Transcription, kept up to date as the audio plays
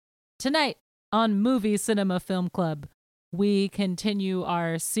Tonight on Movie Cinema Film Club, we continue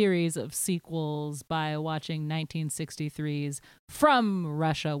our series of sequels by watching 1963's From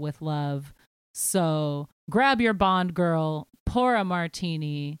Russia with Love. So grab your Bond girl, pour a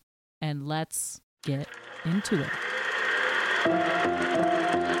martini, and let's get into it.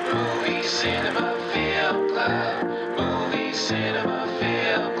 Movie Cinema Film Club. Movie Cinema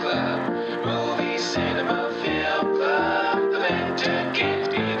Film Club. Movie Cinema Film Club. The entertainment.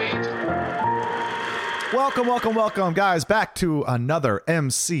 Welcome, guys, back to another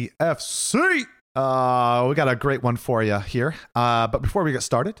MCFC. We got a great one for you here. But before we get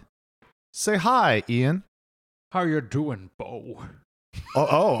started, say hi, Ian. How you doing, Bo?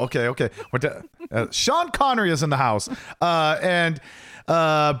 Okay. Sean Connery is in the house. And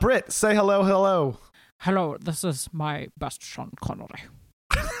Britt, say hello. Hello, this is my best Sean Connery.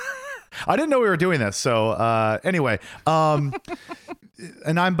 I didn't know we were doing this. So anyway,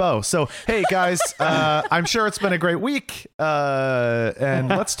 and I'm Bo. So, hey, guys, I'm sure it's been a great week. And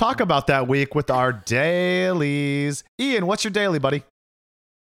let's talk about that week with our dailies. Ian, what's your daily, buddy?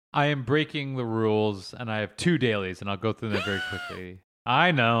 I am breaking the rules, and I have two dailies, and I'll go through them very quickly.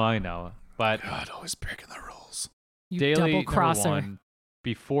 I know. But God, always breaking the rules. You daily double number crosser. one,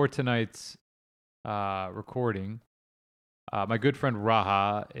 before tonight's recording, my good friend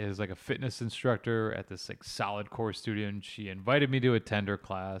Raha is like a fitness instructor at this like Solid Core studio, and she invited me to attend her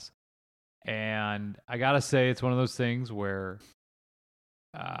class. And I gotta say, it's one of those things where,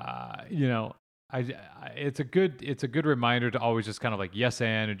 it's a good reminder to always just kind of like yes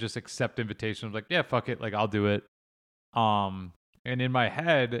and just accept invitations. Like, yeah, fuck it, like I'll do it. And in my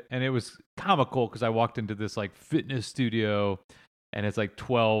head, and it was comical because I walked into this like fitness studio, and it's like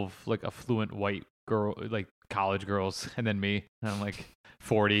 12 like affluent white girl, like college girls, and then me, and I'm like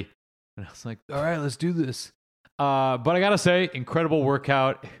 40, and I was like, all right, let's do this. But I gotta say, incredible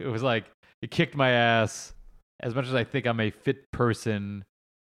workout. It was like it kicked my ass. As much as I think I'm a fit person,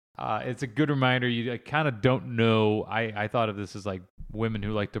 it's a good reminder. You kind of don't know. I thought of this as like women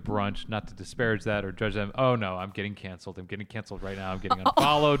who like to brunch, not to disparage that or judge them. Oh no, I'm getting canceled. I'm getting canceled right now. I'm getting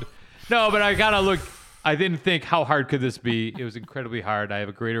unfollowed. No, but I gotta look. I didn't think how hard could this be. It was incredibly hard. I have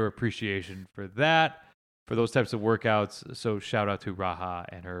a greater appreciation for that, for those types of workouts. So shout out to Raha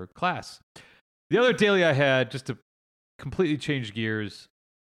and her class. The other daily I had, just to completely change gears,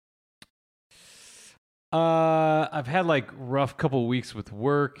 I've had like rough couple weeks with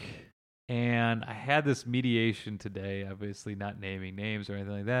work, and I had this mediation today, obviously not naming names or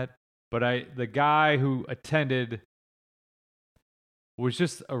anything like that, but the guy who attended was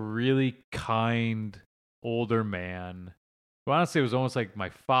just a really kind older man who honestly was almost like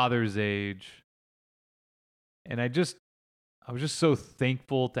my father's age. And I was just so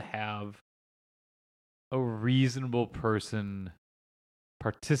thankful to have a reasonable person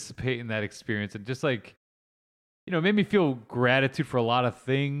participate in that experience, and just like, it made me feel gratitude for a lot of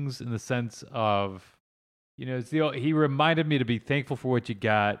things, in the sense of, he reminded me to be thankful for what you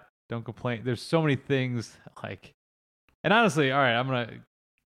got. Don't complain. There's so many things like, and honestly, all right,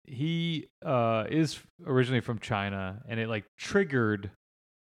 he is originally from China, and it like triggered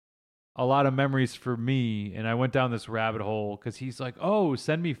a lot of memories for me. And I went down this rabbit hole because he's like, oh,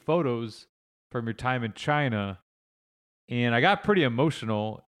 send me photos from your time in China. And I got pretty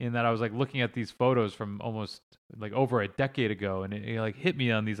emotional in that I was like looking at these photos from almost like over a decade ago, and it like hit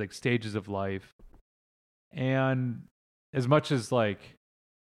me on these like stages of life. And as much as like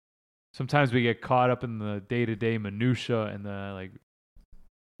sometimes we get caught up in the day-to-day minutia and the like,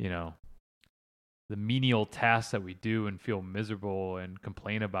 the menial tasks that we do and feel miserable and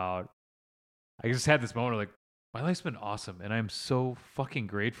complain about, I just had this moment of like, my life's been awesome, and I'm so fucking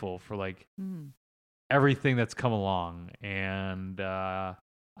grateful for like everything that's come along. And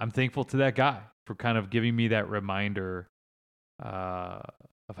I'm thankful to that guy for kind of giving me that reminder of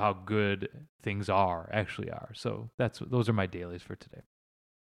how good things actually are. So those are my dailies for today.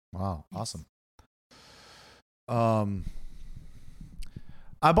 Wow, awesome.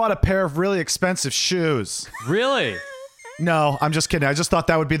 I bought a pair of really expensive shoes. Really? No, I'm just kidding. I just thought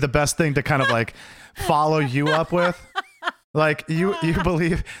that would be the best thing to kind of like follow you up with. Like you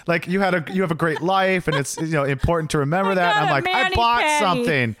believe, like you have a great life, and it's important to remember that. And I'm like, I bought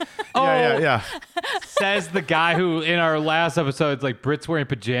something. Yeah. Says the guy who in our last episode, like, Brit's wearing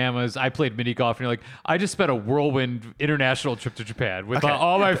pajamas. I played mini golf, and you're like, I just spent a whirlwind international trip to Japan with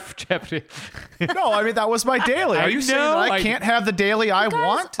all my Japanese. No, I mean that was my daily. Are you saying that I can't have the daily I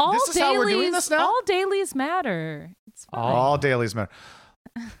want? This is how we're doing this now. All dailies matter. It's fine. All dailies matter.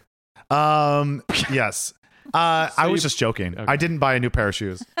 Yes. I was just joking. Okay. I didn't buy a new pair of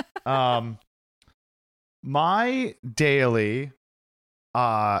shoes. My daily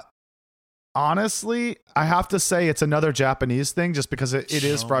honestly, I have to say it's another Japanese thing just because it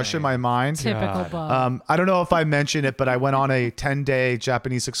is fresh in my mind. Typical Bo. I don't know if I mentioned it, but I went on a 10-day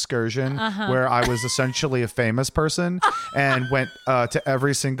Japanese excursion where I was essentially a famous person and went to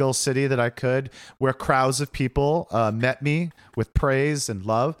every single city that I could, where crowds of people met me with praise and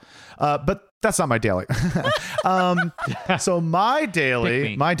love. But that's not my daily. So my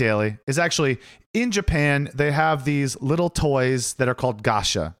daily is actually in Japan. They have these little toys that are called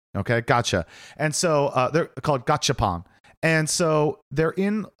gacha. Okay, gotcha. And so they're called gachapon. And so they're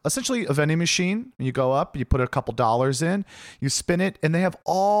in essentially a vending machine. You go up, you put a couple dollars in, you spin it, and they have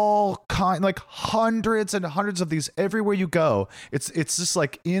all like hundreds and hundreds of these everywhere you go. It's just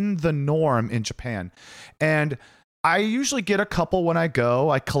like in the norm in Japan. And I usually get a couple when I go.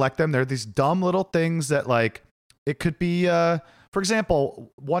 I collect them. They're these dumb little things that, like, it could be for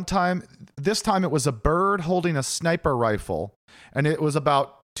example, this time it was a bird holding a sniper rifle, and it was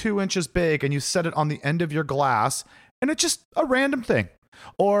about 2 inches big, and you set it on the end of your glass, and it's just a random thing.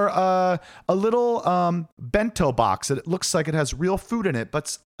 Or a little bento box that it looks like it has real food in it,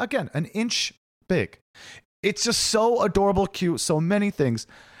 but again, an inch big. It's just so adorable, cute, so many things.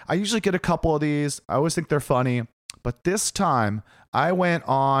 I usually get a couple of these. I always think they're funny. But this time, I went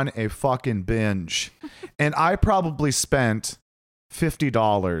on a fucking binge, and I probably spent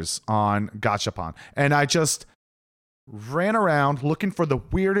 $50 on Gachapon, and I just ran around looking for the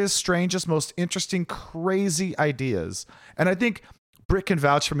weirdest, strangest, most interesting, crazy ideas. And I think Britt can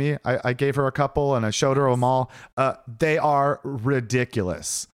vouch for me. I gave her a couple and I showed her them all. They are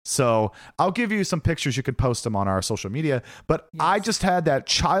ridiculous. So I'll give you some pictures. You can post them on our social media. But I just had that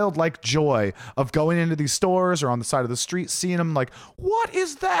childlike joy of going into these stores or on the side of the street, seeing them like, what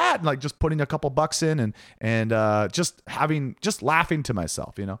is that? And like just putting a couple bucks in and just laughing to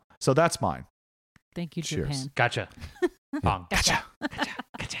myself, you know? So that's mine. Thank you, Cheers. Japan. Gotcha. Bong. Gotcha.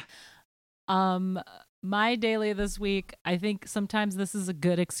 My daily this week, I think sometimes this is a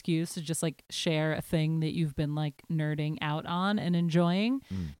good excuse to just like share a thing that you've been like nerding out on and enjoying.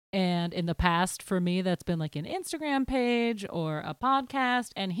 And in the past, for me, that's been like an Instagram page or a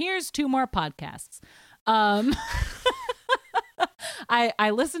podcast. And here's 2 more podcasts. I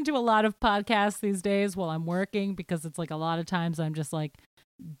listen to a lot of podcasts these days while I'm working, because it's like a lot of times I'm just like,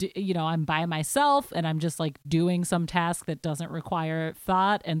 I'm by myself and I'm just like doing some task that doesn't require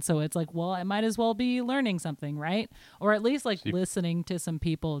thought. And so it's like, well, I might as well be learning something, right? Or at least like listening to some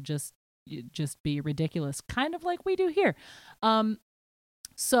people just be ridiculous, kind of like we do here.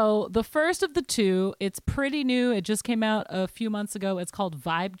 So the first of the 2, it's pretty new. It just came out a few months ago. It's called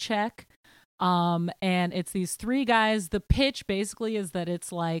Vibe Check. And it's these 3 guys. The pitch basically is that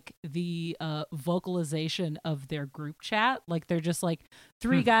it's like the vocalization of their group chat. Like they're just like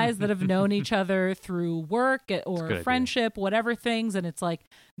 3 guys that have known each other through work or friendship, whatever things. And it's like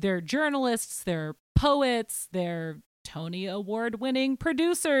they're journalists, they're poets, they're Tony Award winning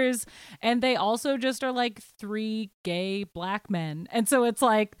producers, and they also just are like 3 gay black men. And so it's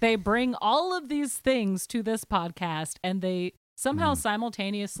like they bring all of these things to this podcast, and they somehow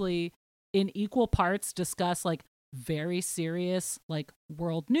simultaneously in equal parts discuss like very serious like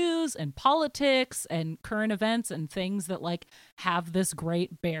world news and politics and current events and things that like have this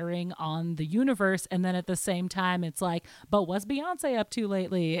great bearing on the universe. And then at the same time it's like, but what's Beyonce up to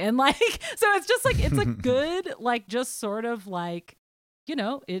lately? And like, so it's just like, it's a good, like just sort of like,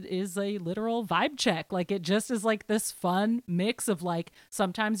 it is a literal vibe check. Like it just is like this fun mix of like,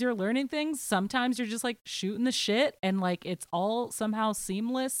 sometimes you're learning things, sometimes you're just like shooting the shit, and like it's all somehow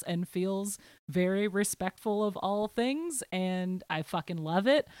seamless and feels very respectful of all things, and I fucking love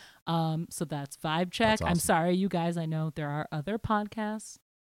it. So that's Vibe Check. That's awesome. I'm sorry, you guys, I know there are other podcasts.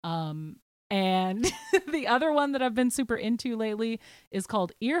 And the other one that I've been super into lately is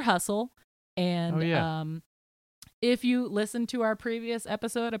called Ear Hustle. And if you listened to our previous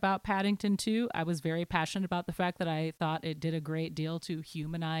episode about Paddington 2, I was very passionate about the fact that I thought it did a great deal to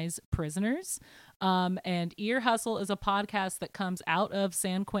humanize prisoners. And Ear Hustle is a podcast that comes out of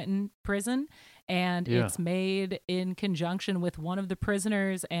San Quentin prison, and it's made in conjunction with one of the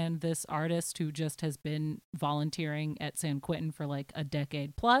prisoners and this artist who just has been volunteering at San Quentin for like a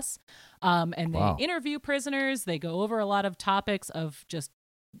decade plus. And they interview prisoners. They go over a lot of topics of just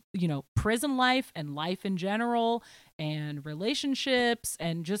prison life and life in general and relationships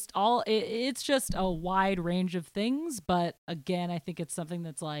and just all it's just a wide range of things. But again, I think it's something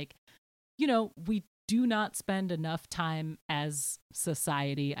that's like, we do not spend enough time as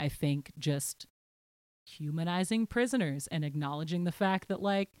society, I think, just humanizing prisoners and acknowledging the fact that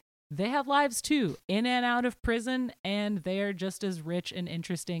like they have lives too, in and out of prison, and they are just as rich and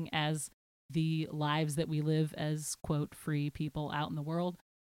interesting as the lives that we live as quote free people out in the world.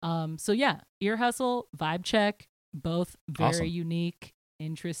 So yeah, Ear Hustle, Vibe Check, both very Awesome. unique,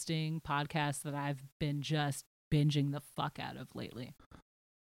 interesting podcasts that I've been just binging the fuck out of lately.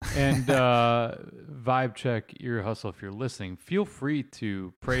 And Vibe Check, Ear Hustle, if you're listening, feel free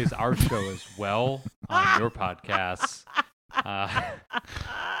to praise our show as well on your podcasts.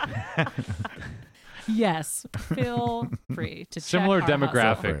 Yes, feel free to Similar check our hustle.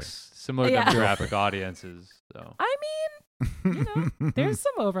 demographics, similar Yeah. demographic audiences. So I mean, you know, there's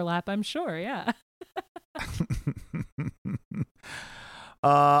some overlap, I'm sure. Yeah.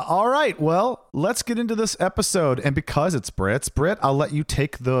 All right. Well, let's get into this episode. And because it's Britt, I'll let you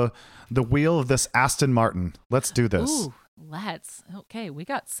take the wheel of this Aston Martin. Let's do this. Ooh, let's. Okay, we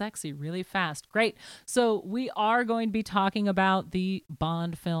got sexy really fast. Great. So we are going to be talking about the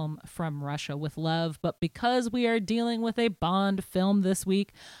Bond film From Russia with Love. But because we are dealing with a Bond film this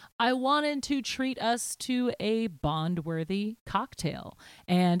week, I wanted to treat us to a Bond-worthy cocktail.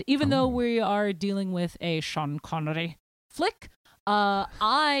 And even though we are dealing with a Sean Connery flick,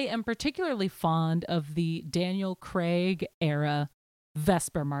 I am particularly fond of the Daniel Craig era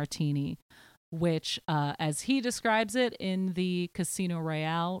Vesper Martini, which, as he describes it in the Casino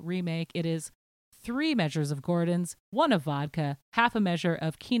Royale remake, it is 3 measures of Gordon's, 1 of vodka, half a measure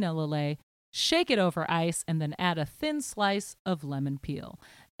of Quina Lillet, shake it over ice, and then add a thin slice of lemon peel.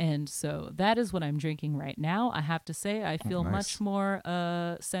 And so that is what I'm drinking right now. I have to say, I feel nice. much more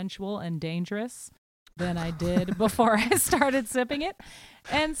sensual and dangerous than I did before I started sipping it.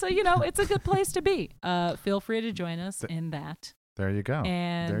 And so, you know, it's a good place to be. Feel free to join us in that. There you go.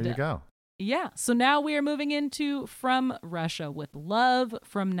 And there you go. Yeah. So now we are moving into From Russia with Love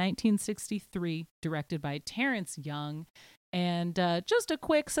from 1963, directed by Terrence Young. And just a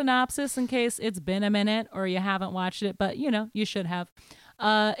quick synopsis in case it's been a minute or you haven't watched it, but, you know, you should have.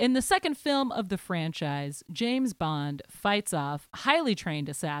 In the second film of the franchise, James Bond fights off highly trained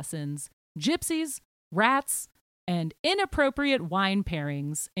assassins, gypsies, rats, and inappropriate wine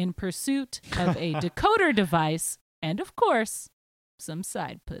pairings in pursuit of a decoder device and, of course, some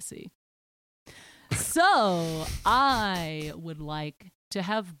side pussy. So I would like to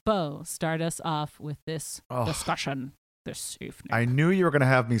have Bo start us off with this discussion this evening. I knew you were going to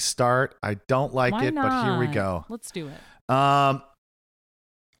have me start. I don't like Why it, but here we not? go. Let's do it.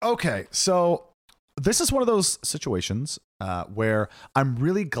 Okay, so this is one of those situations where I'm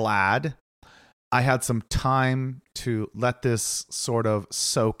really glad I had some time to let this sort of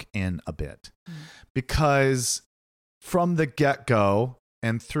soak in a bit. Because from the get-go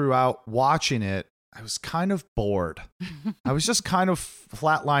and throughout watching it, I was kind of bored. I was just kind of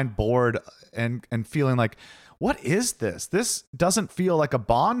flatline bored and feeling like, what is this? This doesn't feel like a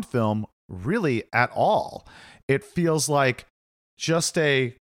Bond film really at all. It feels like just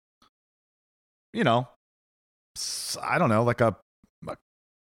a, you know, I don't know, like a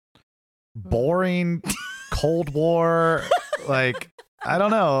boring Cold War, like, I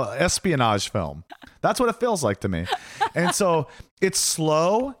don't know, espionage film. That's what it feels like to me. And so it's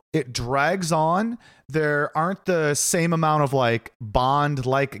slow. It drags on. There aren't the same amount of like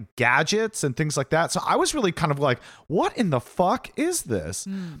Bond-like gadgets and things like that. So I was really kind of like, what in the fuck is this?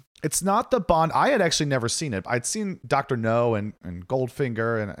 It's not the Bond. I had actually never seen it. I'd seen Dr. No and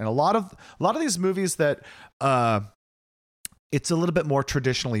Goldfinger and a lot of these movies that it's a little bit more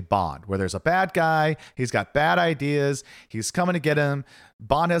traditionally Bond, where there's a bad guy, he's got bad ideas, he's coming to get him.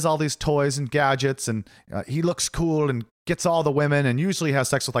 Bond has all these toys and gadgets, and he looks cool and gets all the women, and usually has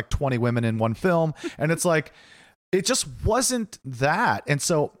sex with like 20 women in one film. And it's like, it just wasn't that. And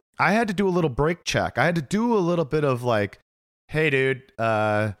so I had to do a little break check. I had to do a little bit of like, hey, dude,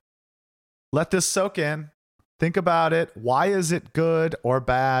 let this soak in. Think about it. Why is it good or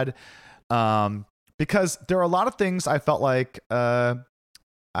bad? Because there are a lot of things I felt like I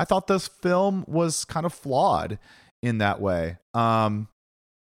thought this film was kind of flawed in that way.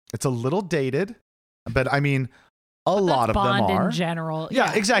 It's a little dated, but I mean, a lot of Bond them are. in general.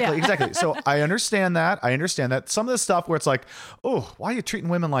 Yeah, exactly. So I understand that. Some of the stuff where it's like, oh, why are you treating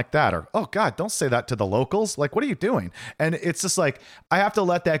women like that? Or, oh God, don't say that to the locals. Like, what are you doing? And it's just like, I have to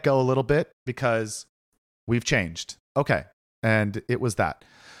let that go a little bit because we've changed. Okay. And it was that.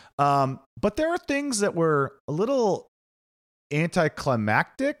 But there are things that were a little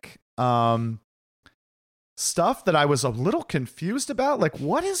anticlimactic, stuff that I was a little confused about. Like,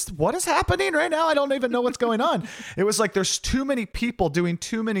 what is happening right now? I don't even know what's going on. It was like, there's too many people doing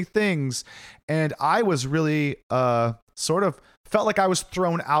too many things. And I was really, sort of felt like I was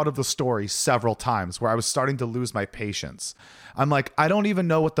thrown out of the story several times, where I was starting to lose my patience. I'm like, I don't even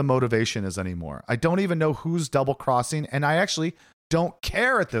know what the motivation is anymore. I don't even know who's double crossing. And I actually don't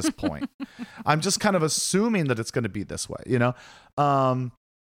care at this point. I'm just kind of assuming that it's going to be this way, you know?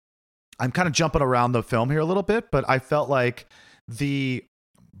 I'm kind of jumping around the film here a little bit, but I felt like the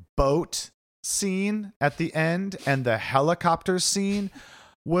boat scene at the end and the helicopter scene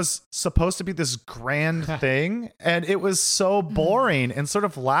was supposed to be this grand thing, and it was so boring and sort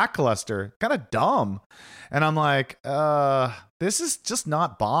of lackluster, kind of dumb. And I'm like, this is just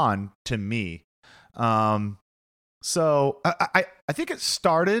not Bond to me. So I think it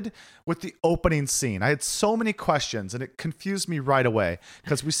started with the opening scene. I had so many questions, and it confused me right away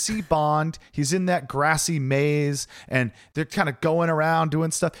because we see Bond. He's in that grassy maze, and they're kind of going around doing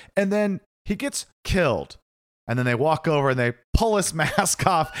stuff, and then he gets killed. And then they walk over and they pull his mask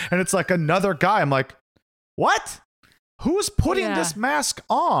off, and it's like another guy. I'm like, what? Who's putting this mask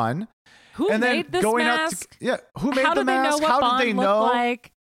on? Who and made then this going mask? Who made How the do they know mask? what How Bond did they looked know?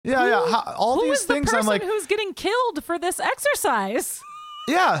 like? All Who these is the things. person I'm like, who's getting killed for this exercise?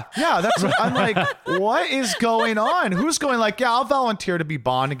 yeah. That's what I'm like. What is going on? Who's going like, yeah, I'll volunteer to be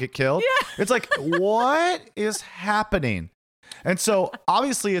Bond and get killed. Yeah. It's like, what is happening? And so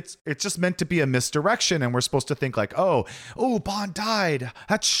obviously it's just meant to be a misdirection, and we're supposed to think like, oh, Bond died.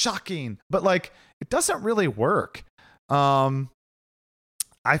 That's shocking. But like, it doesn't really work. I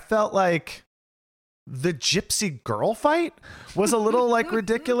felt like the gypsy girl fight was a little like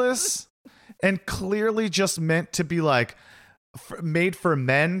ridiculous and clearly just meant to be like made for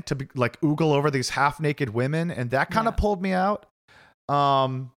men to be like oogle over these half naked women. And that kind of pulled me out.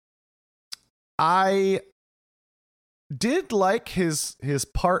 I did like his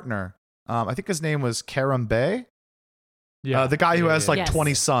partner. I think his name was Karam Bey. Yeah, the guy who has like Yes. I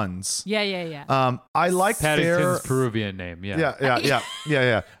Yeah. I liked Paddington's Peruvian name. Yeah.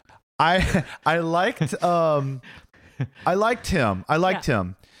 Yeah. I liked him. I liked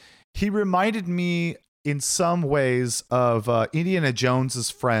him. He reminded me in some ways of Indiana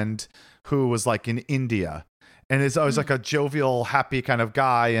Jones's friend who was like in India, and is always like a jovial, happy kind of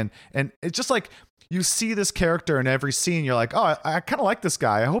guy, and it's just like you see this character in every scene. You're like, oh, I kind of like this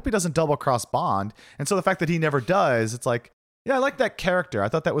guy. I hope he doesn't double cross Bond. And so the fact that he never does, it's like, yeah, I like that character. I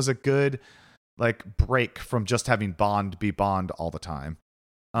thought that was a good like break from just having Bond be Bond all the time.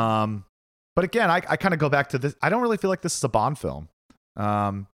 But again, I kind of go back to this. I don't really feel like this is a Bond film.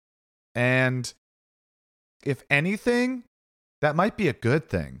 And if anything, that might be a good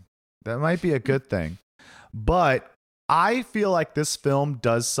thing. But I feel like this film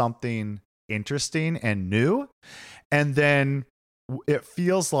does something interesting and new, and then it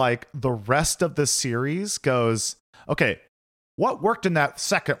feels like the rest of the series goes, okay, what worked in that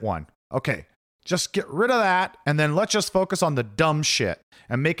second one? Okay, just get rid of that, and then let's just focus on the dumb shit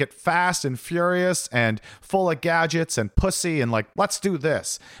and make it fast and furious and full of gadgets and pussy, and like, let's do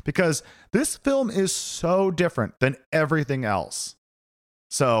this, because this film is so different than everything else.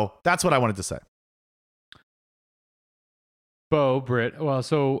 So that's what I wanted to say. Britt. Well,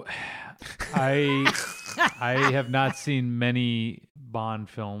 so I have not seen many Bond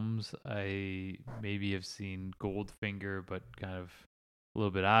films. I maybe have seen Goldfinger, but kind of a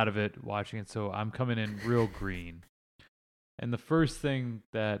little bit out of it watching it. So I'm coming in real green. And the first thing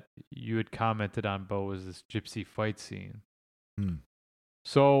that you had commented on, Bo, was this gypsy fight scene.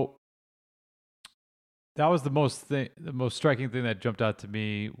 So that was the most striking thing that jumped out to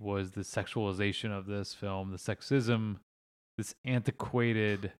me was the sexualization of this film, the sexism, this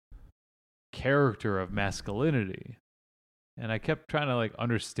antiquated character of masculinity. And I kept trying to like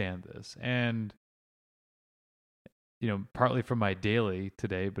understand this, and partly from my daily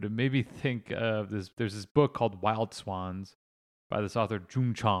today, but it made me think of this. There's this book called Wild Swans by this author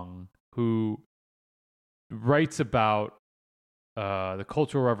Jung Chang, who writes about the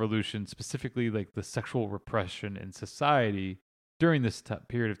Cultural Revolution, specifically like the sexual repression in society during this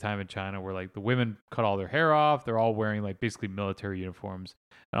period of time in China, where like the women cut all their hair off, they're all wearing like basically military uniforms.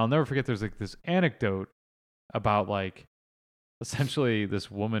 And I'll never forget, there's like this anecdote about like essentially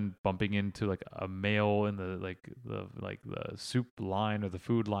this woman bumping into like a male in the soup line or the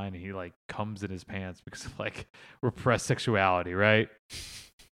food line, and he like comes in his pants because of like repressed sexuality, right?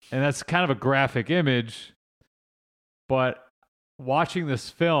 And that's kind of a graphic image, but watching this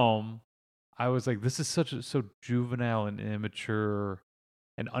film, I was like, this is so juvenile and immature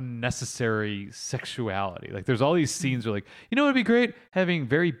and unnecessary sexuality. Like, there's all these scenes where, like, it'd be great having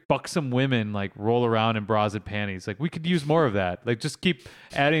very buxom women like roll around in bras and panties. Like, we could use more of that. Like, just keep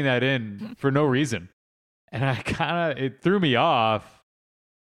adding that in for no reason. And it threw me off.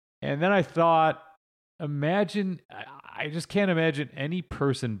 And then I thought, I just can't imagine any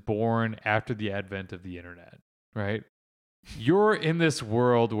person born after the advent of the internet, right? You're in this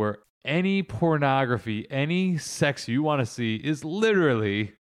world where any pornography, any sex you want to see is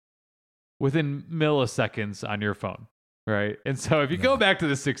literally within milliseconds on your phone. right? And so if you go back to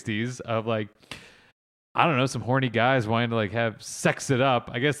the 60s of like, I don't know, some horny guys wanting to like have sex it up,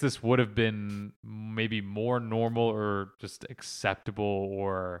 I guess this would have been maybe more normal or just acceptable,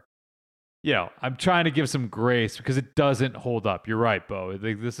 or, you know, I'm trying to give some grace because it doesn't hold up. You're right, Bo.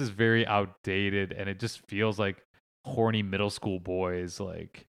 Like, this is very outdated, and it just feels like horny middle school boys.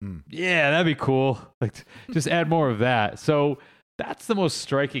 Like, yeah, that'd be cool. Like, just add more of that. So that's the most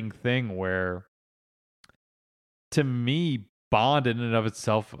striking thing where, to me, Bond in and of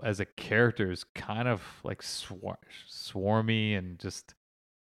itself as a character is kind of like swarmy and just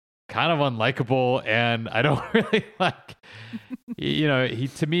kind of unlikable, and I don't really like, you know,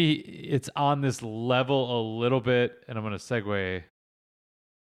 to me it's on this level a little bit, and I'm going to segue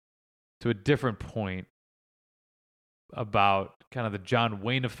to a different point about kind of the John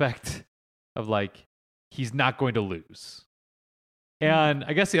Wayne effect of like, he's not going to lose. And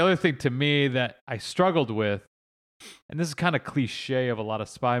I guess the other thing to me that I struggled with, and this is kind of cliche of a lot of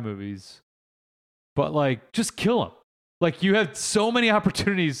spy movies, but like, just kill him. Like, you have so many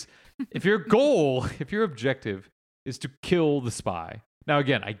opportunities. If your goal, if your objective is to kill the spy. Now,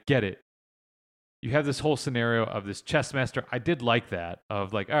 again, I get it. You have this whole scenario of this chess master. I did like that,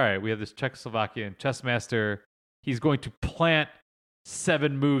 of like, all right, we have this Czechoslovakian chess master. He's going to plant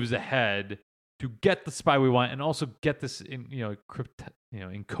 7 moves ahead to get the spy we want, and also get this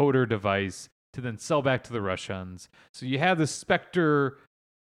encoder device to then sell back to the Russians. So you have this Spectre,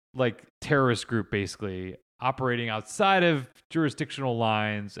 like, terrorist group basically operating outside of jurisdictional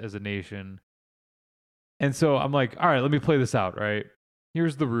lines as a nation. And so I'm like, all right, let me play this out, right?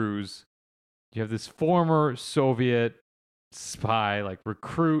 Here's the ruse. You have this former Soviet spy, like,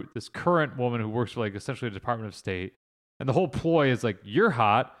 recruit this current woman who works for, like, essentially the Department of State. And the whole ploy is like, you're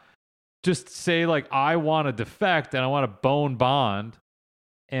hot. Just say, like, I want to defect and I want to bone Bond.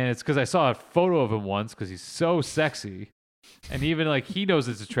 And it's because I saw a photo of him once because he's so sexy. And even, like, he knows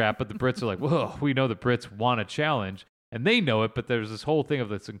it's a trap, but the Brits are like, whoa, we know the Brits want a challenge. And they know it, but there's this whole thing of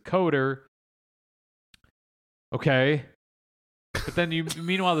this encoder. Okay. But then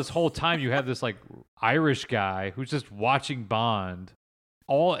meanwhile, this whole time you have this, like, Irish guy who's just watching Bond.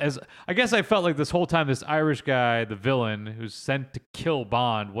 I guess I felt like this whole time, this Irish guy, the villain, who's sent to kill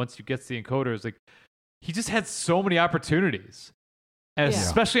Bond once you get to the encoder, is like, he just had so many opportunities. And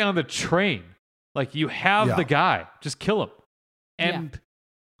especially on the train. Like, you have the guy, just kill him. And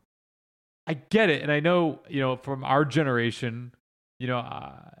I get it. And I know, you know, from our generation, you know,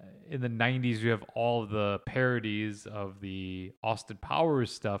 in the 90s, you have all of the parodies of the Austin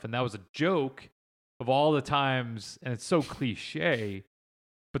Powers stuff. And that was a joke of all the times. And it's so cliche.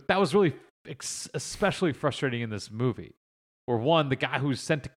 But that was really especially frustrating in this movie. Where one, the guy who's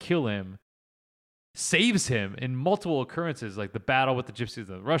sent to kill him saves him in multiple occurrences, like the battle with the gypsies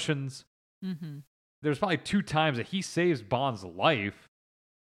and the Russians. Mm-hmm. There's probably 2 times that he saves Bond's life.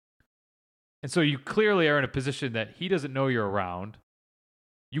 And so you clearly are in a position that he doesn't know you're around.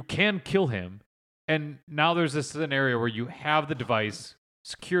 You can kill him. And now there's this scenario where you have the device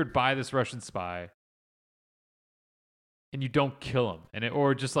secured by this Russian spy, and you don't kill him.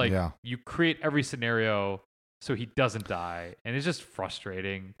 Or just like, you create every scenario so he doesn't die. And it's just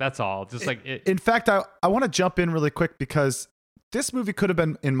frustrating. That's all. Just like it. In fact, I want to jump in really quick because this movie could have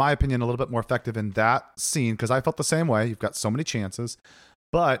been, in my opinion, a little bit more effective in that scene, because I felt the same way. You've got so many chances.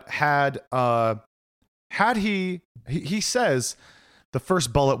 But had he says the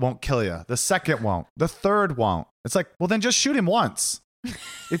first bullet won't kill you, the second won't, the third won't. It's like, well, then just shoot him once.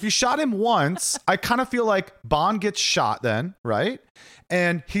 If you shot him once, I kind of feel like Bond gets shot then, right?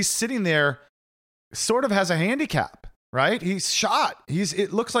 And he's sitting there, sort of has a handicap, right? He's shot.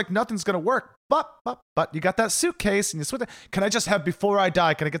 It looks like nothing's going to work. But you got that suitcase and you switch. Can I just have, before I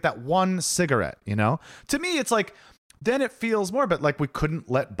die, can I get that one cigarette? You know, to me, it's like, then it feels more, but like we couldn't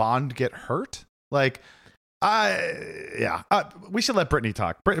let Bond get hurt. Like, we should let Brittany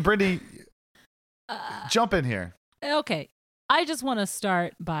talk. Brittany, jump in here. Okay. I just want to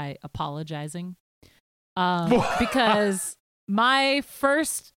start by apologizing because my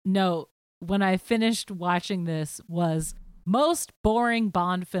first note when I finished watching this was most boring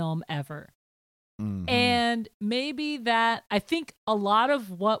Bond film ever. Mm-hmm. And maybe that, I think a lot of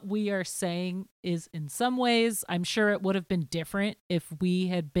what we are saying is, in some ways, I'm sure it would have been different if we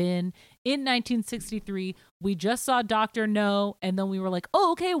had been in 1963. We just saw Dr. No, and then we were like,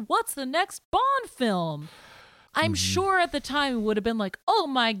 oh, okay, what's the next Bond film? I'm sure at the time it would have been like, oh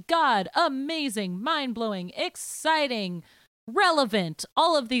my God, amazing, mind-blowing, exciting, relevant,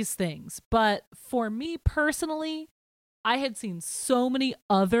 all of these things. But for me personally, I had seen so many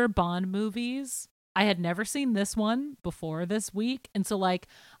other Bond movies. I had never seen this one before this week. And so, like,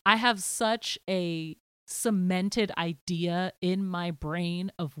 I have such a cemented idea in my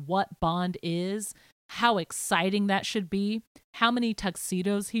brain of what Bond is, how exciting that should be, how many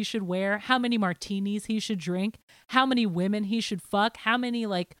tuxedos he should wear, how many martinis he should drink, how many women he should fuck, how many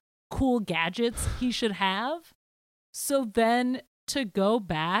like cool gadgets he should have. So then to go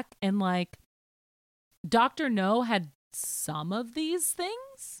back and like Dr. No had some of these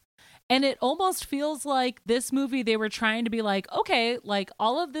things, and it almost feels like this movie they were trying to be like, okay, like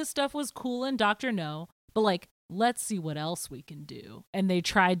all of this stuff was cool in Dr. No, but like let's see what else we can do. And they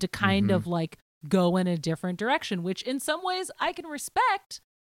tried to kind of like go in a different direction, which in some ways I can respect.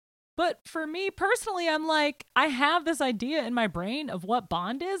 But for me personally, I'm like, I have this idea in my brain of what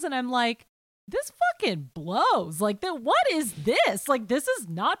Bond is, and I'm like, this fucking blows. Like, what is this? Like, this is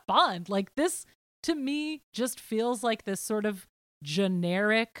not Bond. Like, this to me just feels like this sort of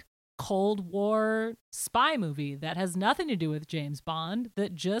generic Cold War spy movie that has nothing to do with James Bond,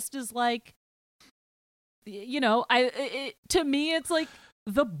 that just is like, you know, to me, it's like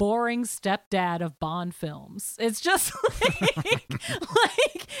the boring stepdad of Bond films. It's just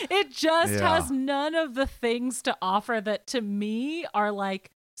like, it just has none of the things to offer that to me are like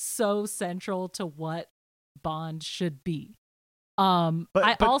so central to what Bond should be.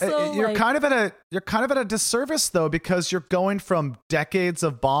 But also you're like, kind of at a disservice though, because you're going from decades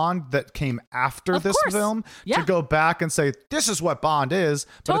of Bond that came after this film to go back and say this is what Bond is.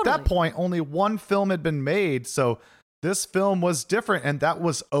 But at that point, only one film had been made, so this film was different, and that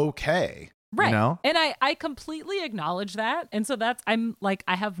was okay. Right. You know? And I completely acknowledge that. And so I'm like,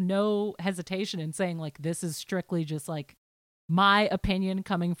 I have no hesitation in saying like, this is strictly just like my opinion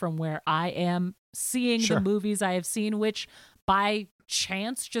coming from where I am seeing the movies I have seen, which by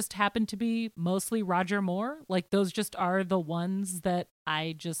chance just happen to be mostly Roger Moore. Like those just are the ones that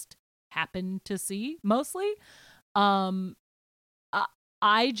I just happen to see mostly.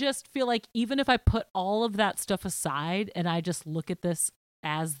 I just feel like even if I put all of that stuff aside and I just look at this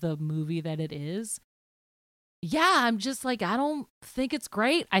as the movie that it is, I'm just like, I don't think it's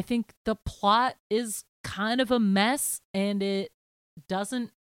great. I think the plot is kind of a mess, and it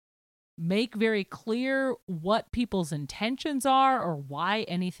doesn't make very clear what people's intentions are or why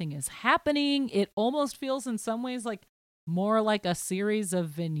anything is happening. It almost feels in some ways like more like a series of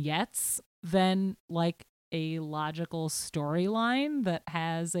vignettes than like a logical storyline that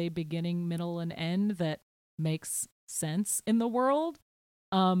has a beginning, middle, and end that makes sense in the world.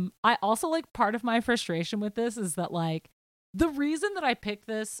 I also like part of my frustration with this is that like the reason that I picked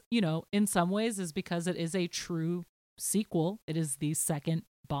this, you know, in some ways is because it is a true sequel. It is the second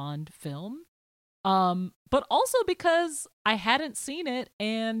Bond film. But also because I hadn't seen it,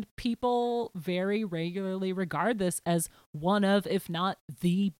 and people very regularly regard this as one of, if not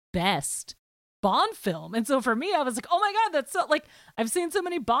the best Bond film. And so for me, I was like, oh my God, that's so like, I've seen so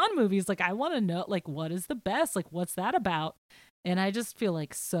many Bond movies. Like, I want to know, like, what is the best? Like, what's that about? And I just feel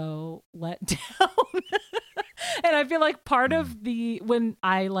like so let down. And I feel like part of when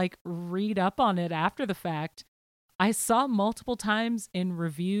I like read up on it after the fact, I saw multiple times in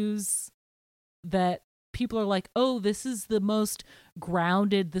reviews that people are like, oh, this is the most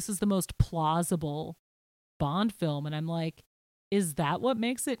grounded, this is the most plausible Bond film. And I'm like, is that what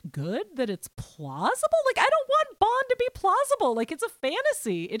makes it good? That it's plausible? Like, I don't want Bond to be plausible. Like, it's a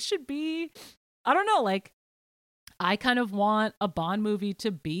fantasy. It should be, I don't know, like, I kind of want a Bond movie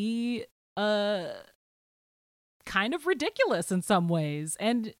to be kind of ridiculous in some ways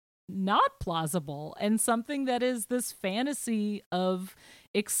and not plausible, and something that is this fantasy of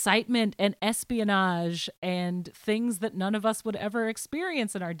excitement and espionage and things that none of us would ever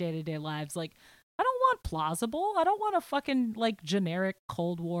experience in our day-to-day lives. Like, I don't want plausible. I don't want a fucking like generic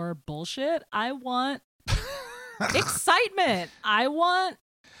Cold War bullshit. I want excitement. I want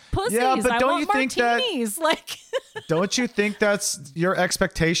pussies. Yeah, but don't you think martinis. Like, don't you think that's your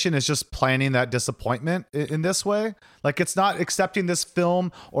expectation is just planning that disappointment in this way? Like, it's not accepting this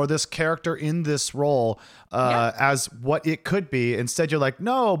film or this character in this role as what it could be. Instead, you're like,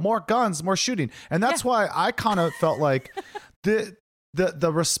 no, more guns, more shooting. And that's why I kind of felt like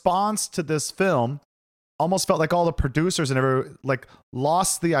the response to this film almost felt like all the producers and everyone like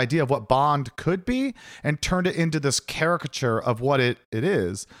lost the idea of what Bond could be and turned it into this caricature of what it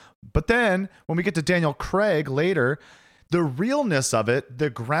is. But then when we get to Daniel Craig later, the realness of it,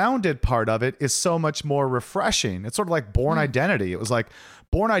 the grounded part of it is so much more refreshing. It's sort of like Bourne Identity. It was like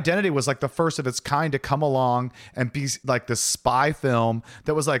Bourne Identity was like the first of its kind to come along and be like this spy film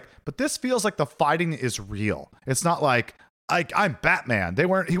that was like, but this feels like the fighting is real. It's not like, I'm Batman.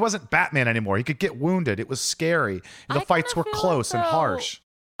 He wasn't Batman anymore. He could get wounded. It was scary. And the fights were close and harsh.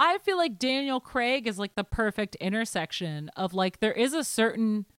 I feel like Daniel Craig is like the perfect intersection of like, there is a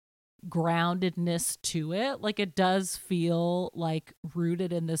certain groundedness to it. Like it does feel like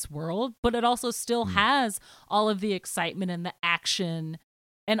rooted in this world, but it also still has all of the excitement and the action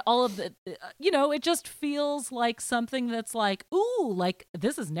and all of the, it just feels like something that's like, ooh, like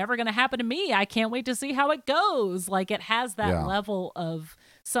this is never going to happen to me. I can't wait to see how it goes. Like it has that level of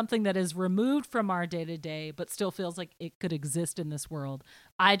something that is removed from our day to day, but still feels like it could exist in this world.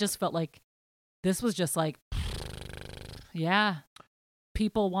 I just felt like this was just like, yeah,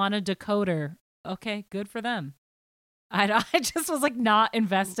 people want a decoder. Okay, good for them. I just was like not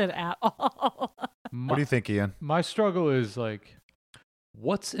invested at all. What do you think, Ian? My struggle is like,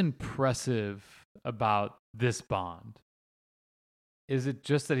 what's impressive about this Bond? Is it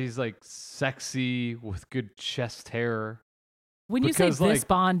just that he's like sexy with good chest hair? When you say this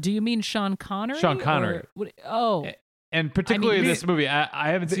Bond, do you mean Sean Connery? Sean Connery. And particularly in this movie, I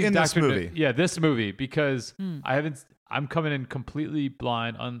haven't seen in this movie. Yeah, this movie, because I'm coming in completely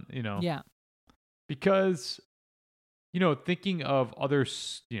blind on, Yeah. Because, thinking of other,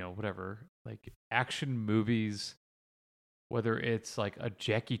 whatever, like action movies, whether it's like a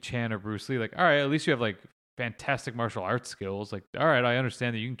Jackie Chan or Bruce Lee, like, all right, at least you have like fantastic martial arts skills. Like, all right, I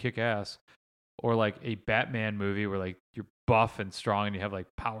understand that you can kick ass. Or like a Batman movie where like you're buff and strong and you have like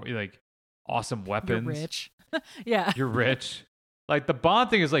power, like awesome weapons. You're rich. Yeah. You're rich. Like the Bond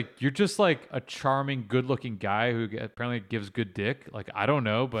thing is like, you're just like a charming, good looking guy who apparently gives good dick. Like, I don't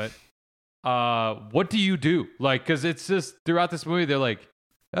know, but what do you do? Like, cause it's just throughout this movie, they're like,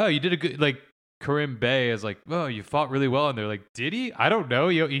 oh, you did a good, like Karim Bey is like, oh, you fought really well. And they're like, did he? I don't know.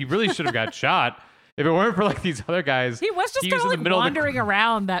 He really should have got shot. If it weren't for like these other guys, he was just kind of like wandering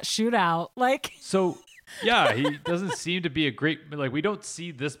around that shootout. Like, so yeah, he doesn't seem to be a great, like, we don't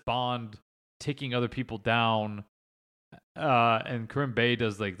see this Bond taking other people down. And Karim Bey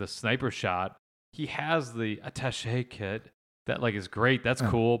does like the sniper shot. He has the attaché kit that like is great. That's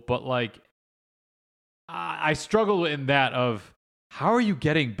cool. But like, I struggle in that of how are you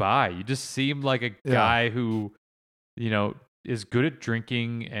getting by? You just seem like a guy who, is good at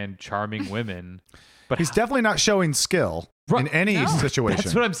drinking and charming women. But he's definitely not showing skill in any situation.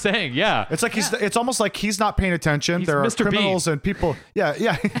 That's what I'm saying. Yeah. It's like it's almost like he's not paying attention. He's there are Mr. criminals Bean. and people. Yeah,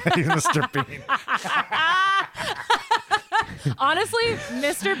 he's Mr. Bean. Honestly,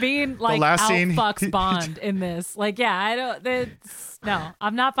 Mr. Bean like last scene, outfucks Bond in this. Like, yeah, no,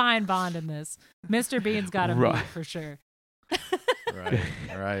 I'm not behind Bond in this. Mr. Bean's got a beat for sure.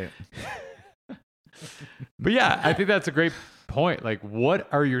 Right. But yeah, I think that's a great point. Like, what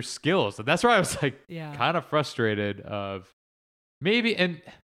are your skills? And that's where I was like, kind of frustrated of maybe, and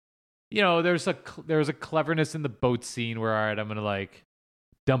there's a cleverness in the boat scene where, all right, I'm gonna like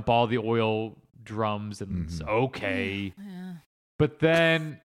dump all the oil drums and it's okay. Yeah. But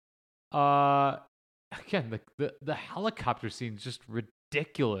then, again, the helicopter scene is just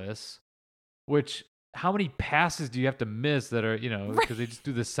ridiculous. Which, how many passes do you have to miss that are because they just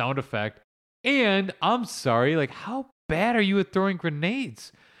do the sound effect? And I'm sorry, like, how bad are you at throwing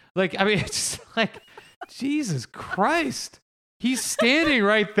grenades? Like, I mean, it's just like, Jesus Christ. He's standing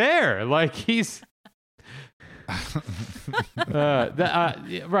right there. Like, he's...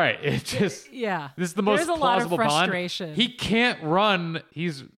 right. It just... Yeah. This is the most There's a plausible lot of Bond. frustration. He can't run.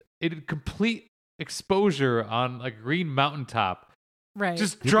 He's in complete exposure on like a green mountaintop. Right.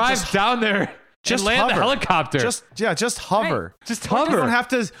 Just drive down there. Just land the helicopter. Just hover. Right. Just hover. You don't have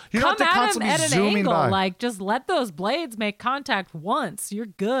to. You don't have to constantly at an zooming angle. by. Like, just let those blades make contact once. You're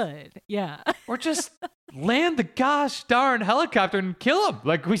good. Yeah. Or just land the gosh darn helicopter and kill him.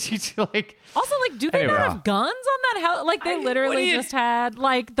 Like we like. Also, like, do they not have guns on that? Like, they literally just had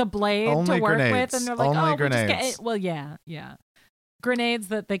like the blade Only to work grenades. with, and they're like, Only oh, grenades. we'll just get it. Well, yeah, grenades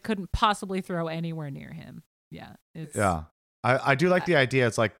that they couldn't possibly throw anywhere near him. Yeah, it's I do like the idea.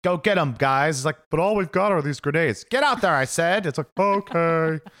 It's like, go get them, guys. It's like, but all we've got are these grenades. Get out there, I said. It's like,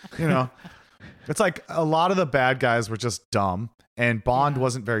 okay. It's like a lot of the bad guys were just dumb, and Bond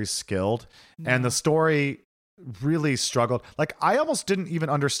wasn't very skilled, and the story really struggled. Like, I almost didn't even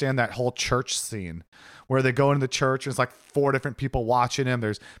understand that whole church scene where they go into the church, and it's like 4 different people watching him.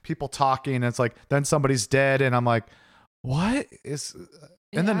 There's people talking, and it's like, then somebody's dead, and I'm like, what is...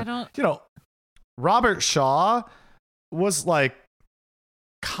 And then, Robert Shaw was like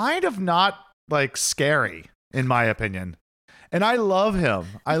kind of not like scary in my opinion, and I love him.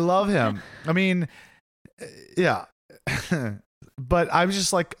 I mean, yeah. But I was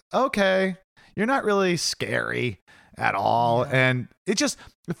just like, okay, you're not really scary at all. And it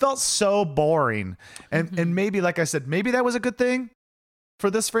felt so boring, and maybe, like I said, maybe that was a good thing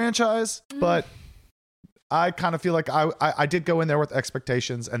for this franchise, but I kind of feel like I did go in there with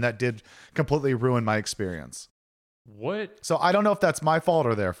expectations, and that did completely ruin my experience. What? So I don't know if that's my fault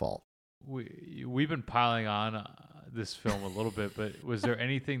or their fault. we've been piling on this film a little bit, but was there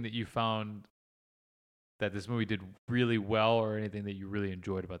anything that you found that this movie did really well, or anything that you really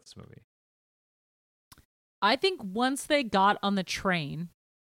enjoyed about this movie? I think once they got on the train,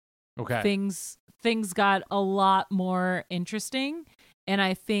 Okay. things got a lot more interesting, and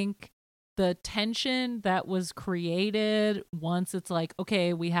I think the tension that was created once it's like,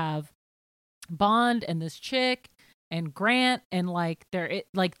 okay, we have Bond and this chick and Grant, and like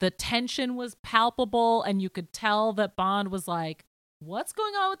the tension was palpable, and you could tell that Bond was like, what's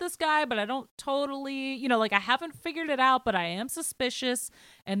going on with this guy? But I don't totally, like I haven't figured it out, but I am suspicious.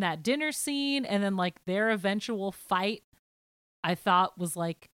 And that dinner scene, and then like their eventual fight, I thought was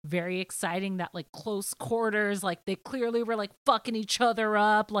like very exciting. That like close quarters, like they clearly were like fucking each other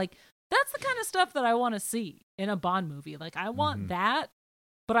up. Like that's the kind of stuff that I want to see in a Bond movie. Like I want that,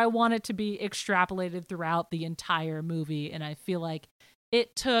 but I want it to be extrapolated throughout the entire movie. And I feel like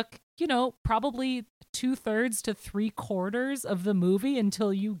it took, probably 2/3 to 3/4 of the movie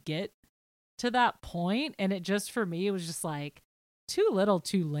until you get to that point. And it just, for me, it was just like too little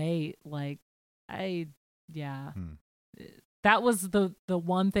too late. Like that was the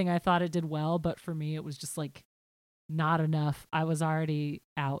one thing I thought it did well, but for me it was just like not enough. I was already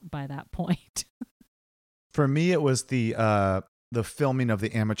out by that point. For me, it was the filming of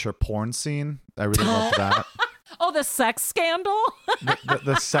the amateur porn scene. I really loved that. Oh, the sex scandal?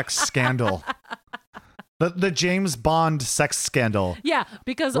 the sex scandal. The James Bond sex scandal. Yeah,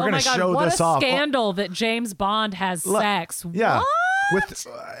 because We're oh my gonna God, show what a this off. scandal that James Bond has sex. Yeah. What?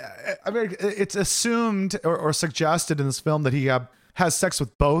 I mean, it's assumed or suggested in this film that he has sex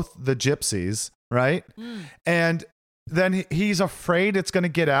with both the gypsies, right? And then he's afraid it's going to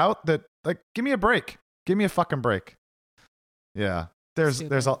get out. That like, give me a break. Give me a fucking break. Yeah. There's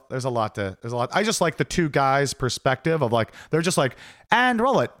a lot. I just like the two guys' perspective of like, they're just like, and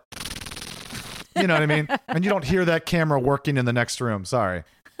roll it. You know what I mean? And you don't hear that camera working in the next room. Sorry.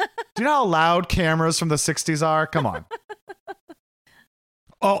 Do you know how loud cameras from the 60s are? Come on.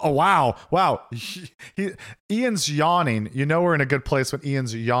 Oh, wow. Ian's yawning. You know we're in a good place when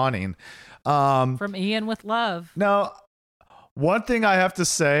Ian's yawning. From Ian with Love. No, one thing I have to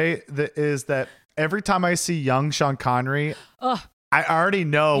say is that every time I see young Sean Connery, I already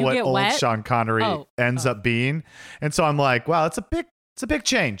know what old wet? Sean Connery ends up being. And so I'm like, wow, it's a big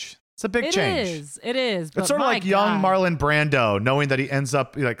change. It's a big change. It is. It's sort of like young Marlon Brando, knowing that he ends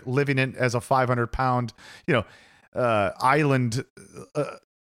up like living in as a 500-pound, island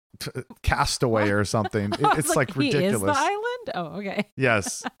castaway or something. It's like ridiculous. He is the island? Oh, okay.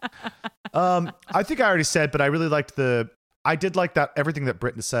 Yes. I think I already said, but I really liked I did like that, everything that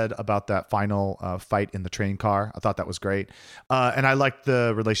Britton said about that final fight in the train car. I thought that was great. And I liked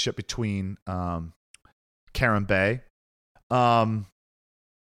the relationship between Karen Bay.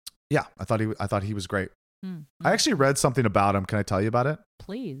 Yeah, I thought he was great. Mm-hmm. I actually read something about him. Can I tell you about it?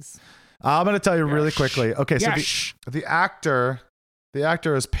 Please. I'm going to tell you really quickly. Okay, so Yes. the actor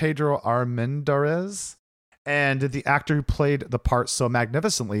is Pedro Armendariz, and the actor who played the part so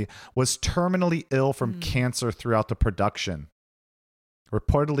magnificently was terminally ill from cancer throughout the production.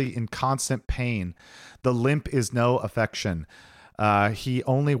 Reportedly in constant pain. The limp is no affection. He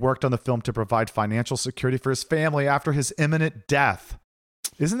only worked on the film to provide financial security for his family after his imminent death.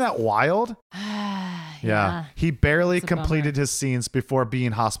 Isn't that wild? Yeah. He barely completed his scenes before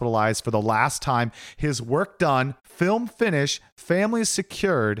being hospitalized for the last time. His work done, film finished, family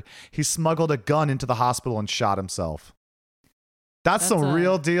secured. He smuggled a gun into the hospital and shot himself. That's some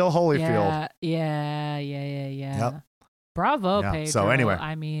real deal Holyfield. Yeah. Yep. Bravo, Yeah. Pedro. So anyway.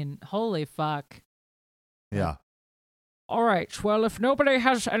 I mean, holy fuck. Yeah. All right, well, if nobody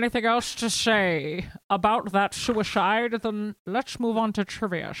has anything else to say about that suicide, then let's move on to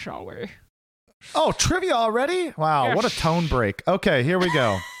trivia, shall we? Oh, trivia already? Wow, Yes. what a tone break. Okay, here we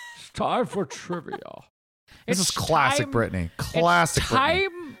go. It's time for trivia. This is classic Brittany. Classic It's Brittany.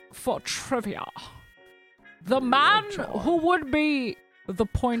 time for trivia. The man who would be the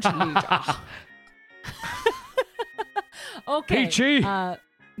point leader. Okay. Peachy.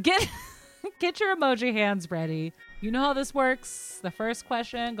 Get your emoji hands ready. You know how this works. The first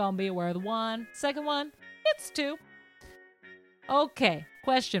question gonna be worth 1. Second one, it's 2. Okay,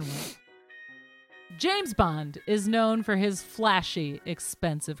 question 1. James Bond is known for his flashy,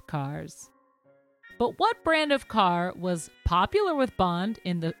 expensive cars. But what brand of car was popular with Bond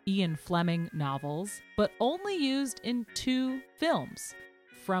in the Ian Fleming novels, but only used in 2 films?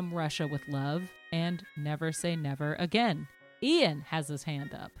 From Russia with Love and Never Say Never Again. Ian has his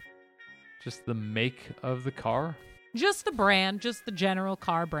hand up. Just the make of the car? Just the brand, just the general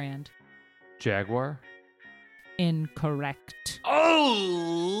car brand. Jaguar? Incorrect.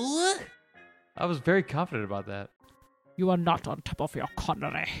 Oh! I was very confident about that. You are not on top of your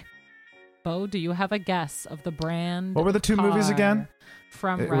Connery. Bo, do you have a guess of the brand? What were the two movies car again?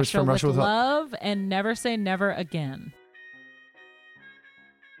 From It was Russia, From Russia with with Love and Never Say Never Again.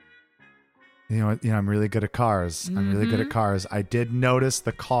 You know, I'm really good at cars. I'm really good at cars. I did notice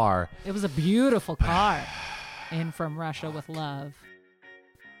the car. It was a beautiful car in From Russia with Love.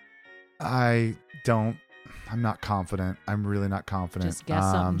 I'm not confident. I'm really not confident. Just guess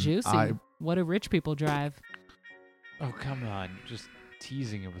something juicy. I- What do rich people drive? Oh, come on. Just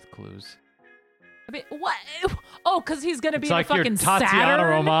teasing it with clues. I mean, what? Oh, because he's going to be It's in a like your fucking Tatiana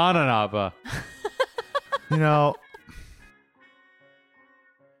Saturn? Romanova. You know,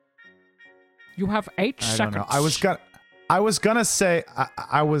 You have 8 I seconds. don't know. I was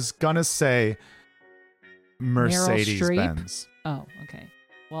gonna say Mercedes Streep? Benz. Oh, okay.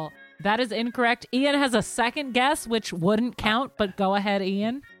 Well, that is incorrect. Ian has a second guess, which wouldn't count, but go ahead,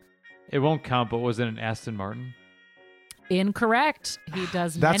 Ian. It won't count, but was it an Aston Martin? Incorrect. He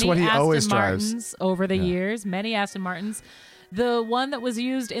does That's many what he Aston always drives. Martins over the years, many Aston Martins. The one that was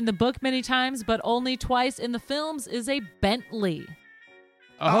used in the book many times, but only twice in the films, is a Bentley.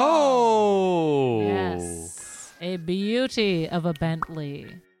 Oh! Yes. A beauty of a Bentley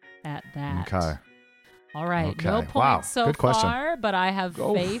at that. Okay. All right. Okay. No points Wow. so Good question. far, but I have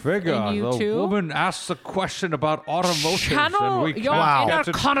Go faith figure. in you the two. woman asked a question about automotive, Channel and we your can't inner get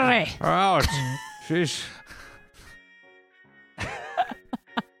it Connery. out. She's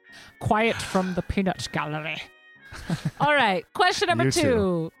Quiet from the peanut gallery. All right. Question number You 2.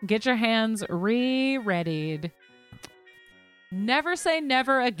 two. Get your hands re-readied. Never Say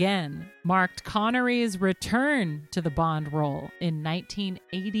Never Again marked Connery's return to the Bond role in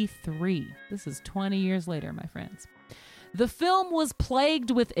 1983. This is 20 years later, my friends. The film was plagued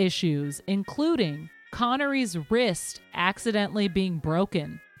with issues, including Connery's wrist accidentally being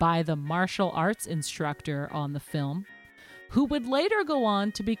broken by the martial arts instructor on the film, who would later go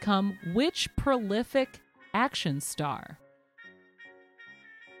on to become which prolific action star?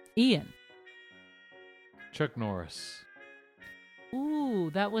 Ian. Chuck Norris. Ooh,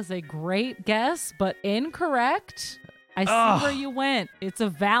 that was a great guess, but incorrect. I see Ugh. where you went. It's a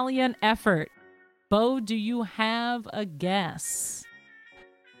valiant effort. Bo, do you have a guess?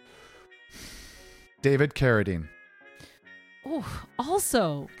 David Carradine. Ooh,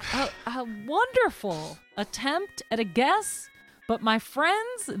 also a wonderful attempt at a guess, but my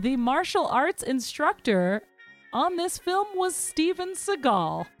friends, the martial arts instructor on this film was Steven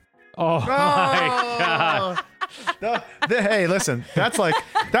Seagal. Oh, my God. Hey, listen, that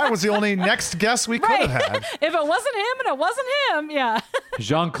was the only next guess we could have had. If it wasn't him and it wasn't him, yeah.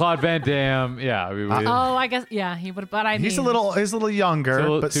 Jean-Claude Van Damme. Yeah. Oh, I guess, yeah, he would, but I mean. He's a little younger,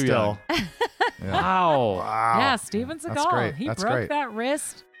 Still but too still. Wow. Wow. Yeah, Steven That's Seagal. great. He That's broke great. that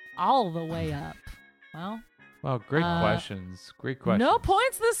wrist all the way up. Well, Wow, great questions. Great questions. no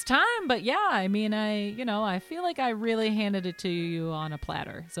points this time, but yeah, I mean, I feel like I really handed it to you on a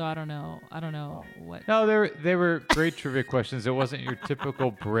platter. So I don't know what. No, they were great trivia questions. It wasn't your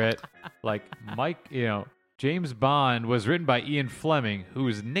typical Brit. Like Mike, James Bond was written by Ian Fleming,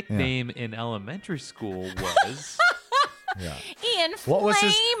 whose nickname in elementary school was Yeah. Ian What was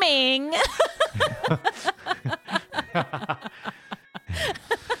his- Flaming.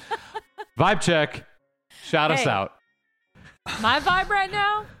 Vibe Check. Shout us Hey. out. My vibe right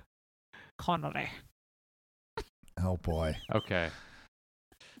now? Connery. Oh boy. Okay.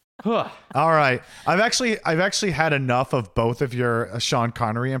 Huh. All right. I've actually had enough of both of your Sean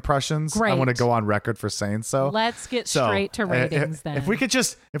Connery impressions. I want to Great. go on record for saying so. Let's get So, straight to ratings then. If we could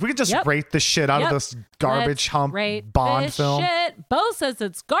just Yep. rate the shit out Yep. of this garbage Let's hump rate Bond this film. Shit. Bo says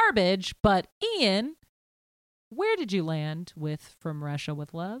it's garbage, but Ian, where did you land with From Russia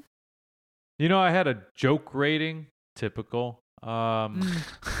with Love? I had a joke rating, typical. And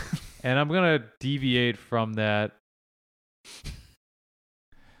I'm going to deviate from that.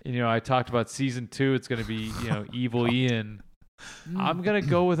 I talked about season 2. It's going to be, Evil Ian. I'm going to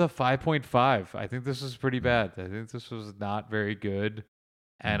go with a 5.5. I think this was pretty bad. I think this was not very good.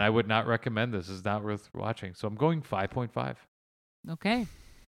 And I would not recommend this. It's not worth watching. So I'm going 5.5. Okay.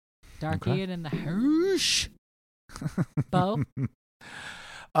 Dark Okay. Ian in the house. Bo?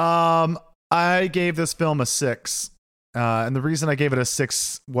 I gave this film a 6. And the reason I gave it a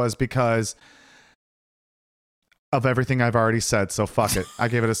 6 was because of everything I've already said. So fuck it. I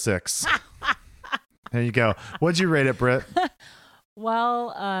gave it a 6. There you go. What'd you rate it, Britt?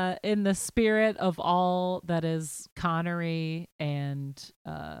 Well, in the spirit of all that is Connery and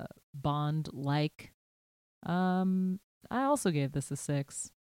Bond-like, I also gave this a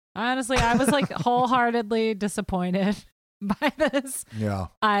 6. Honestly, I was like wholeheartedly disappointed by this. Yeah.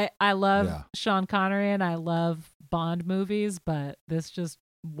 I love Yeah. Sean Connery and I love Bond movies, but this just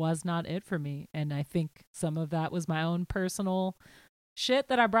was not it for me. And I think some of that was my own personal shit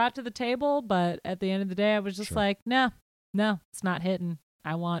that I brought to the table. But at the end of the day, I was just Sure. like, no, it's not hitting.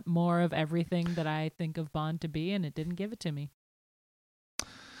 I want more of everything that I think of Bond to be, and it didn't give it to me.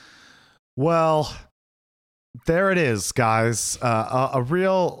 Well, there it is, guys. A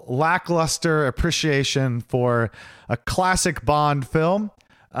real lackluster appreciation for a classic Bond film.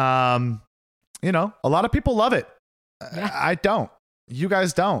 You know, a lot of people love it. Yeah. I don't. You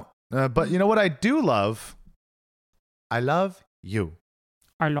guys don't. But you know what I do love? I love you.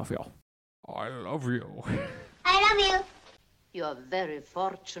 I love you. I love you. I love you. You are very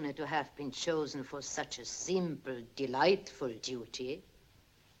fortunate to have been chosen for such a simple, delightful duty.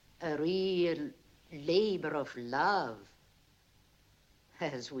 A real labor of love,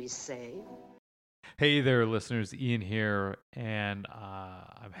 as we say. Hey there, listeners. Ian here, and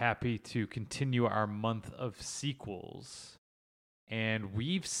I'm happy to continue our month of sequels. And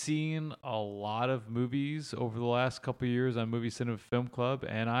we've seen a lot of movies over the last couple of years on Movie Cinema Film Club,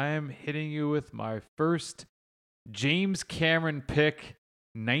 and I am hitting you with my first James Cameron pick,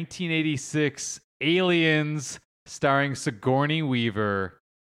 1986 Aliens, starring Sigourney Weaver,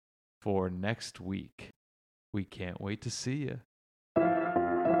 for next week. We can't wait to see you.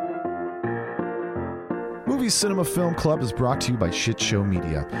 Movie Cinema Film Club is brought to you by Shit Show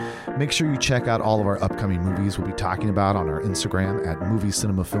Media. Make sure you check out all of our upcoming movies we'll be talking about on our Instagram at Movie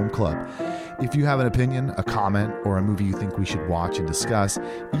Cinema Film Club. If you have an opinion, a comment, or a movie you think we should watch and discuss,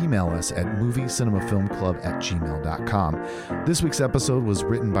 email us at moviecinemafilmclub@gmail.com. This week's episode was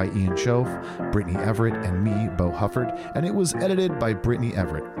written by Ian Schoaf, Brittany Everett, and me, Bo Hufford, and it was edited by Brittany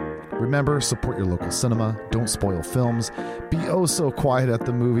Everett. Remember, support your local cinema, don't spoil films, be oh so quiet at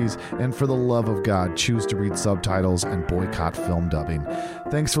the movies, and for the love of God, choose to read subtitles and boycott film dubbing.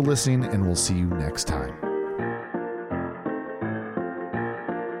 Thanks for listening, and we'll see you next time.